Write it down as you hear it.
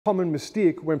Common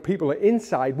mistake when people are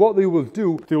inside, what they will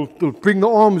do, they'll bring the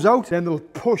arms out, then they'll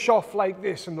push off like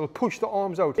this and they'll push the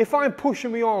arms out. If I'm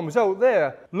pushing my arms out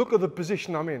there, look at the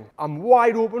position I'm in. I'm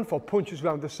wide open for punches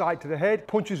round the side to the head,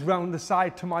 punches round the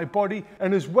side to my body,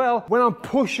 and as well, when I'm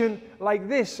pushing like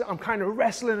this, I'm kind of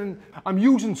wrestling and I'm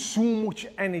using so much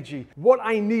energy. What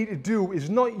I need to do is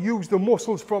not use the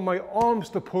muscles from my arms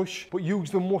to push, but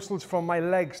use the muscles from my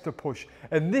legs to push.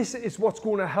 And this is what's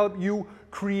going to help you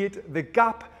create the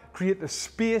gap, create the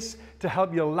space to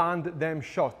help you land them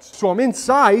shots. So I'm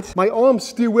inside, my arms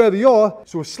stay where they are,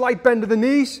 so a slight bend of the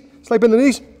knees,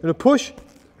 and a push,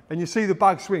 and you see the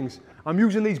bag swings. I'm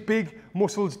using these big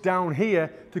muscles down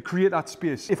here to create that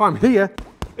space. If I'm here,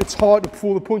 it's hard to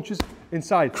throw the punches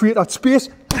inside. Create that space,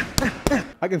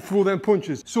 I can throw them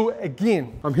punches. So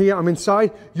again, I'm here, I'm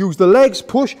inside, use the legs,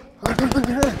 push,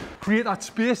 create that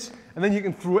space, and then you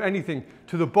can throw anything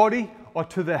to the body or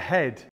to the head.